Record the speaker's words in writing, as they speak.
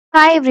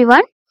Hi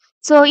everyone.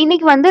 So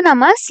இன்னைக்கு வந்து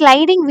நம்ம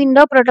ஸ்லைடிங்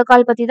விண்டோ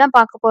புரோட்டோகால் பத்தி தான்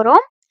பார்க்க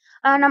போறோம்.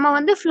 நம்ம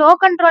வந்து ஃப்ளோ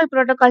கண்ட்ரோல்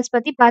புரோட்டோகால்ஸ்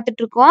பத்தி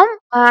பார்த்துட்டு இருக்கோம்.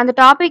 அந்த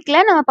டாபிக்ல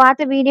நம்ம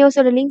பார்த்த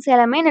வீடியோஸோட லிங்க்ஸ்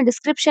எல்லாமே நான்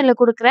டிஸ்கிரிப்ஷன்ல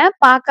குடுக்குறேன்.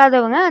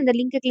 பார்க்காதவங்க அந்த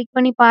லிங்க்க கிளிக்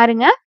பண்ணி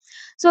பாருங்க.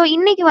 ஸோ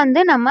இன்னைக்கு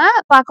வந்து நம்ம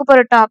பார்க்க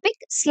போற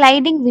topic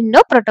sliding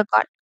window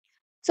protocol.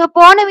 So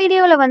போன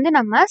வீடியோல வந்து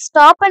நம்ம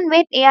ஸ்டாப் அண்ட்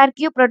வெயிட்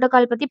ஏஆர்கியூ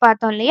புரோட்டோகால் பத்தி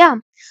பார்த்தோம் இல்லையா?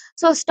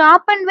 So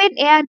stop and wait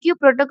ஏஆர்கியூ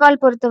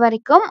protocol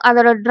பொறுத்தவரைக்கும்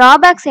அதோட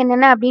டிராபேக்ஸ்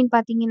என்னென்ன அப்படின்னு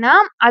பார்த்தீங்கன்னா,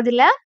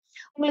 அதுல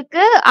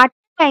உங்களுக்கு அட்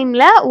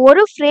டைம்ல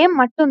ஒரு ஃப்ரேம்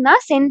மட்டும்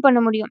தான் சென்ட் பண்ண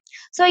முடியும்.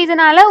 ஸோ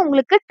இதனால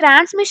உங்களுக்கு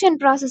டிரான்ஸ்மிஷன்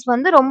ப்ராசஸ்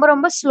வந்து ரொம்ப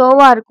ரொம்ப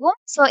ஸ்லோவா இருக்கும்.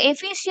 ஸோ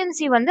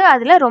எஃபிஷியன்சி வந்து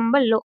அதுல ரொம்ப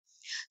லோ.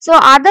 ஸோ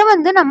அத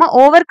வந்து நம்ம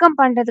ஓவர் கம்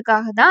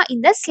பண்றதுக்காக தான்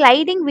இந்த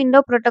ஸ்லைடிங்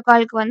விண்டோ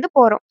புரோட்டோகால்க்கு வந்து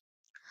போறோம்.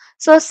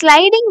 ஸோ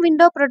ஸ்லைடிங்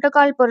விண்டோ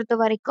புரோட்டோகால்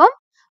பொறுத்தவரைக்கும்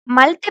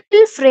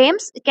multiple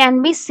frames can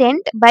be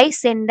sent by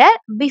sender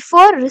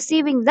before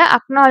receiving the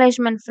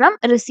acknowledgement from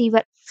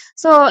receiver.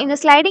 So இந்த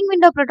ஸ்லைடிங்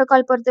விண்டோ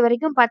புரோட்டோகால் பொறுத்த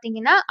வரைக்கும்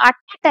பார்த்தீங்கன்னா, அட்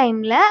அ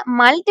டைம்ல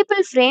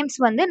மல்டிபிள் ஃப்ரேம்ஸ்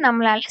வந்து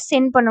நம்மளால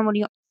சென்ட் பண்ண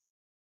முடியும்.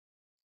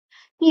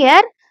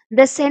 Here,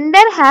 the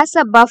sender has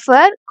a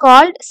buffer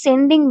called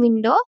sending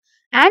window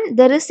and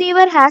the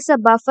receiver has a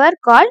buffer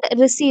called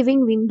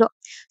receiving window.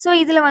 So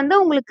இதுல வந்து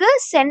உங்களுக்கு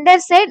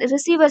சென்டர் சைடு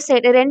ரிசீவர்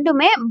சைடு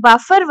ரெண்டுமே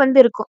பஃபர் வந்து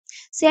இருக்கும்.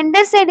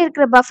 சென்டர் சைடு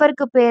இருக்கிற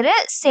பஃபருக்கு பேரு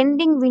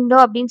சென்டிங் விண்டோ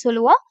அப்படின்னு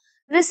சொல்லுவோம்.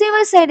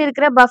 ரிசீவர் சைடு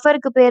இருக்கிற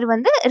பஃபருக்கு பேர்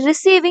வந்து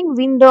ரிசீவிங்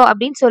விண்டோ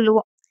அப்படின்னு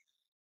சொல்லுவோம்.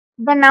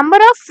 The number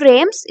of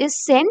frames is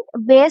sent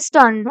based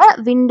on the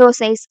window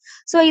size.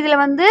 So இதுல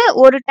வந்து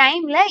ஒரு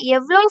டைம்ல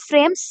எவ்வளோ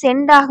ஃப்ரேம்ஸ்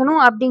சென்ட்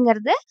ஆகணும்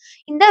அப்படிங்கிறது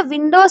இந்த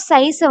விண்டோ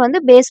சைஸை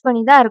வந்து பேஸ்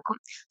பண்ணி தான்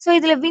இருக்கும். ஸோ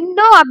இதுல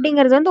விண்டோ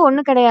அப்படிங்கிறது வந்து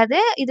ஒன்றும் கிடையாது.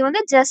 இது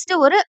வந்து ஜஸ்ட்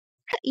ஒரு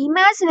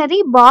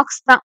இமேஜினரி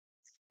பாக்ஸ் தான்.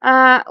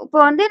 இப்போ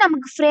வந்து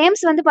நமக்கு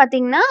ஃப்ரேம்ஸ் வந்து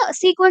பார்த்தீங்கன்னா,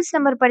 சீக்வென்ஸ்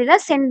நம்பர் படி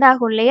தான் சென்ட்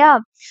ஆகும் இல்லையா?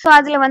 ஸோ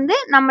அதுல வந்து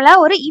நம்மளா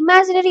ஒரு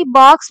இமேஜினரி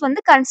பாக்ஸ்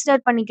வந்து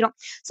கன்சிடர் பண்ணிக்கிறோம்.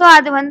 ஸோ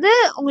அது வந்து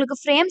உங்களுக்கு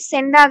ஃப்ரேம்ஸ்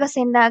சென்ட்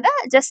ஆக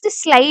ஜஸ்ட்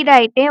ஸ்லைட்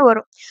ஆயிட்டே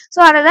வரும்.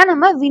 ஸோ அத தான்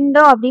நம்ம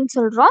விண்டோ அப்படின்னு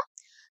சொல்றோம்.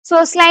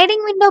 ஸோ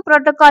ஸ்லைடிங் விண்டோ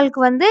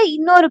புரோட்டோகால்க்கு வந்து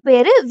இன்னொரு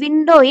பேரு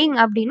விண்டோயிங்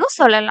அப்படின்னும்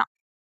சொல்லலாம்.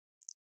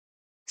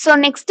 ஸோ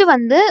நெக்ஸ்ட்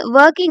வந்து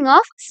working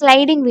of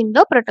sliding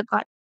window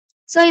protocol.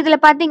 So இதுல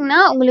பார்த்தீங்கன்னா,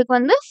 உங்களுக்கு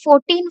வந்து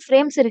 14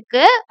 ஃப்ரேம்ஸ்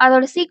இருக்கு.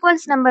 அதோட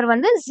சீக்வென்ஸ் நம்பர்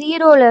வந்து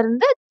 0ல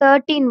இருந்து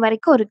 13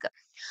 வரைக்கும் இருக்கு.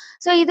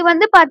 ஸோ இது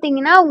வந்து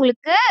பார்த்தீங்கன்னா,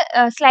 உங்களுக்கு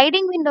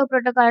ஸ்லைடிங் விண்டோ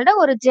புரோட்டோகாலோட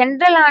ஒரு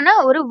ஜென்ரலான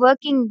ஒரு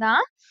வொர்க்கிங்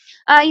தான்.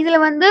 இதுல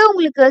வந்து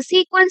உங்களுக்கு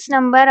சீக்வென்ஸ்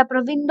நம்பர்,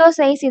 அப்புறம் விண்டோ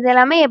சைஸ் இது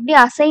எல்லாமே எப்படி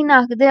அசைன்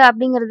ஆகுது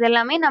அப்படிங்கிறது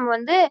எல்லாமே நம்ம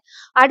வந்து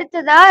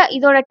அடுத்ததா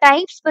இதோட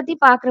டைப்ஸ் பத்தி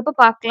பார்க்குறப்ப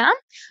பார்க்கலாம்.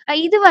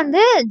 இது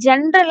வந்து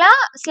ஜென்ரலா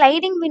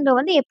ஸ்லைடிங் விண்டோ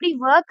வந்து எப்படி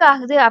வொர்க்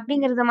ஆகுது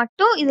அப்படிங்கிறத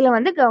மட்டும் இதுல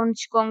வந்து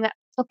கவனிச்சுக்கோங்க.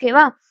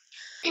 ஓகேவா?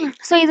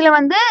 ஸோ இதுல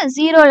வந்து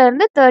 0ல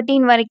இருந்து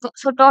 13 வரைக்கும்.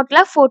 ஸோ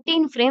டோட்டலா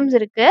 14 ஃப்ரேம்ஸ்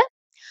இருக்கு.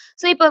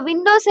 ஸோ இப்போ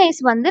விண்டோ சைஸ்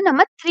வந்து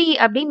நம்ம 3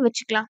 அப்படின்னு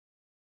வச்சுக்கலாம்.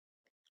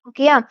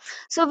 ஓகேயா?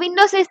 ஸோ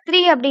விண்டோ சைஸ்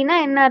 3 அப்படின்னா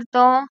என்ன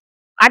அர்த்தம்?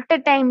 அட் அ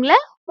டைம்ல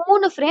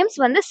 3 ஃப்ரேம்ஸ்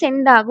வந்து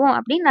சென்ட் ஆகும்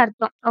அப்படின்னு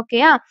அர்த்தம்.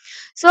 ஓகேயா?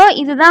 ஸோ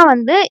இதுதான்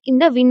வந்து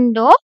இந்த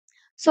விண்டோ.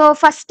 ஸோ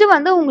ஃபர்ஸ்ட்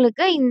வந்து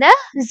உங்களுக்கு இந்த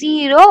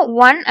 0,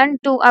 1 அண்ட்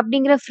 2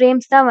 அப்படிங்கிற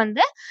ஃப்ரேம்ஸ் தான்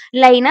வந்து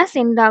லைனா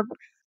சென்ட்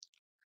ஆகும்.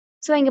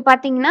 ஸோ இங்க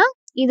பார்த்தீங்கன்னா,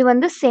 இது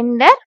வந்து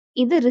சென்டர்,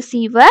 இது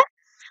ரிசீவர்.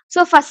 ஸோ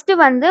ஃபர்ஸ்ட்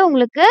வந்து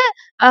உங்களுக்கு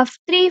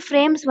 3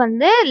 ஃப்ரேம்ஸ்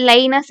வந்து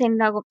லைனா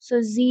சென்ட் ஆகும். ஸோ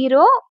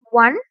 0,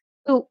 1,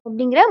 2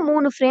 அப்படிங்கிற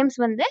 3 ஃப்ரேம்ஸ்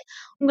வந்து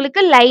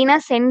உங்களுக்கு லைனா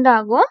சென்ட்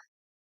ஆகும்.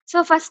 ஸோ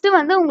ஃபர்ஸ்ட்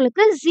வந்து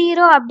உங்களுக்கு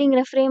 0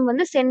 அப்படிங்கிற ஃப்ரேம்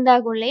வந்து சென்ட்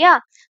ஆகும் இல்லையா?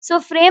 ஸோ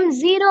ஃப்ரேம்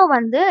 0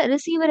 வந்து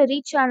ரிசீவரை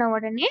ரீச் ஆன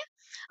உடனே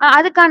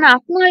அதுக்கான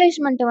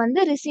அக்னாலஜ்மெண்ட்டை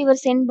வந்து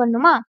ரிசீவர் சென்ட்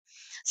பண்ணுமா?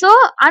 ஸோ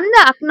அந்த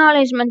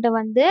அக்னாலஜ்மெண்ட்டை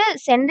வந்து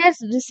சென்டர்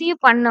ரிசீவ்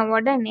பண்ண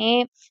உடனே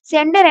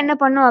சென்டர் என்ன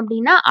பண்ணும்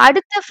அப்படின்னா,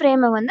 அடுத்த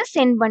ஃப்ரேமை வந்து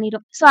சென்ட்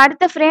பண்ணிடும். ஸோ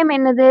அடுத்த ஃப்ரேம்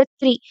என்னது?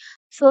 3.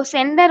 ஸோ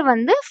சென்டர்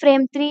வந்து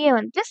ஃப்ரேம் 3ய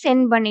வந்து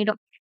சென்ட் பண்ணிடும்.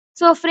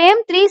 ஸோ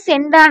ஃப்ரேம் 3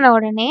 சென்ட் ஆன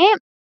உடனே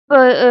இப்போ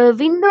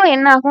விண்டோ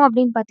என்ன ஆகும்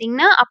அப்படின்னு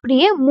பார்த்தீங்கன்னா,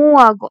 அப்படியே மூவ்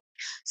ஆகும்.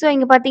 ஸோ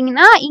இங்க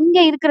பார்த்தீங்கன்னா, இங்க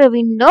இருக்கிற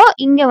விண்டோ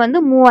இங்க வந்து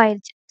மூவ்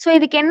ஆயிருச்சு. ஸோ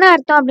இதுக்கு என்ன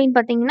அர்த்தம் அப்படின்னு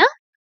பார்த்தீங்கன்னா,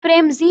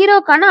 ஃப்ரேம்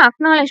 0க்கான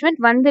அக்னாலஜ்மெண்ட்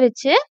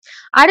வந்துருச்சு.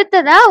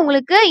 அடுத்ததா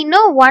உங்களுக்கு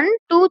இன்னும் 1,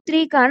 2,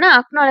 3க்கான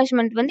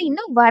அக்னாலஜ்மெண்ட் வந்து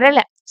இன்னும் வரல.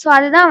 ஸோ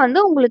அதுதான் வந்து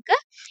உங்களுக்கு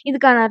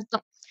இதுக்கான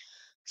அர்த்தம்.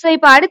 ஸோ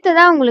இப்போ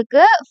அடுத்ததா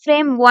உங்களுக்கு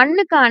ஃப்ரேம்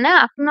 1க்கான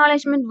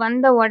அக்னாலஜ்மெண்ட்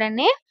வந்த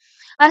உடனே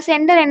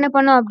சென்டர் என்ன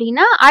பண்ணும்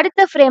அப்படின்னா,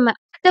 அடுத்த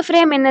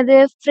ஃப்ரேம் என்னது?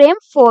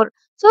 ஃப்ரேம் 4.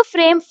 ஸோ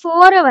ஃப்ரேம்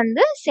 4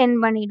 வந்து சென்ட்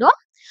பண்ணிடும்.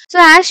 ஸோ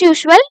ஆஸ்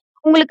யூசுவல்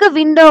உங்களுக்கு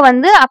விண்டோ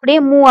வந்து அப்படியே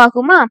மூவ்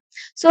ஆகுமா?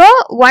 ஸோ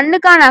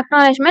 1க்கான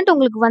அக்னாலஜ்மெண்ட்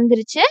உங்களுக்கு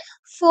வந்துருச்சு.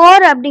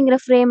 4 அப்படிங்கிற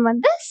ஃப்ரேம்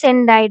வந்து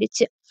சென்ட்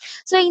ஆயிடுச்சு.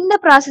 ஸோ இந்த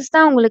ப்ராசஸ்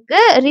தான் உங்களுக்கு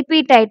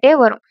ரிப்பீட் ஆயிட்டே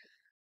வரும்.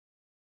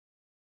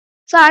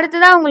 ஸோ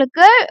அடுத்ததா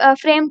உங்களுக்கு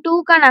ஃப்ரேம்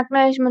 2க்கான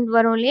அக்னாலஜ்மெண்ட்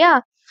வரும் இல்லையா?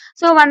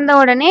 ஸோ வந்த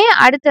உடனே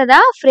அடுத்ததா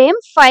ஃப்ரேம்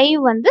 5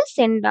 வந்து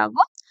சென்ட்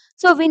ஆகும்.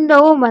 ஸோ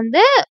விண்டோவும்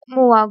வந்து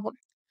மூவ் ஆகும்.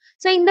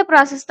 ஸோ இந்த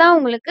ப்ராசஸ் தான்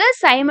உங்களுக்கு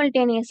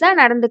சைமல்டேனியஸா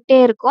நடந்துகிட்டே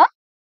இருக்கும்.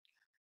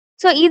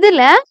 ஸோ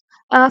இதுல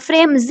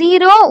ஃப்ரேம்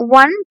 0,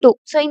 1, 2.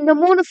 ஸோ இந்த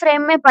 3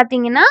 ஃப்ரேமுமே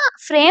பார்த்தீங்கன்னா,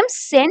 ஃப்ரேம்ஸ்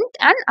சென்ட்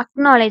அண்ட்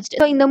அக்னாலெட்ஜ்ட்.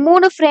 ஸோ இந்த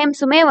 3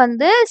 ஃப்ரேம்ஸுமே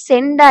வந்து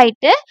சென்ட்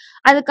ஆயிட்டு,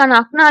 அதுக்கான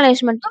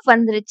அக்னாலெட்ஜ்மெண்ட்டும்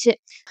வந்துருச்சு.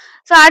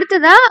 ஸோ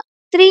அடுத்ததா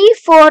 3,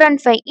 4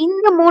 அண்ட் 5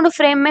 இந்த 3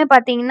 ஃப்ரேமுமே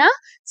பார்த்தீங்கன்னா,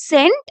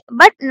 send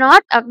but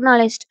not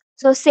அக்னாலெட்ஜ்ட்.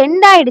 So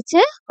send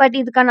ஆயிடுச்சு, பட்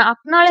இதுக்கான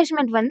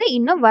அக்னாலெட்ஜ்மெண்ட் வந்து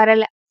இன்னும்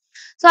வரல.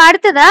 ஸோ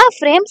அடுத்ததா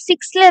ஃப்ரேம்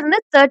 6ல இருந்து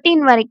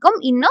 13 வரைக்கும்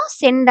இன்னும்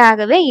சென்ட்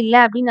ஆகவே இல்ல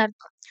அப்படின்னு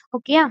அர்த்தம்.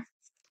 ஓகேயா?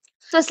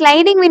 ஸோ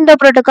ஸ்லைடிங் விண்டோ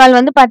புரோட்டோகால்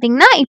வந்து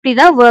பார்த்தீங்கன்னா, இப்படி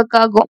தான் வொர்க்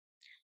ஆகும்.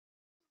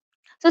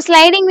 ஸோ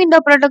ஸ்லைடிங் விண்டோ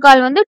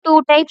புரோட்டோகால் வந்து 2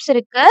 டைப்ஸ்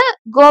இருக்கு.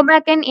 Go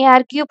back and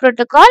ARQ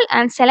protocol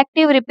and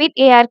selective repeat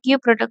ARQ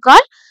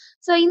protocol.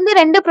 So இந்த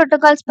 2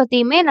 புரோட்டோகால்ஸ்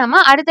பத்தியுமே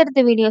நம்ம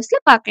அடுத்தடுத்த வீடியோஸ்ல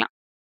பார்க்கலாம்.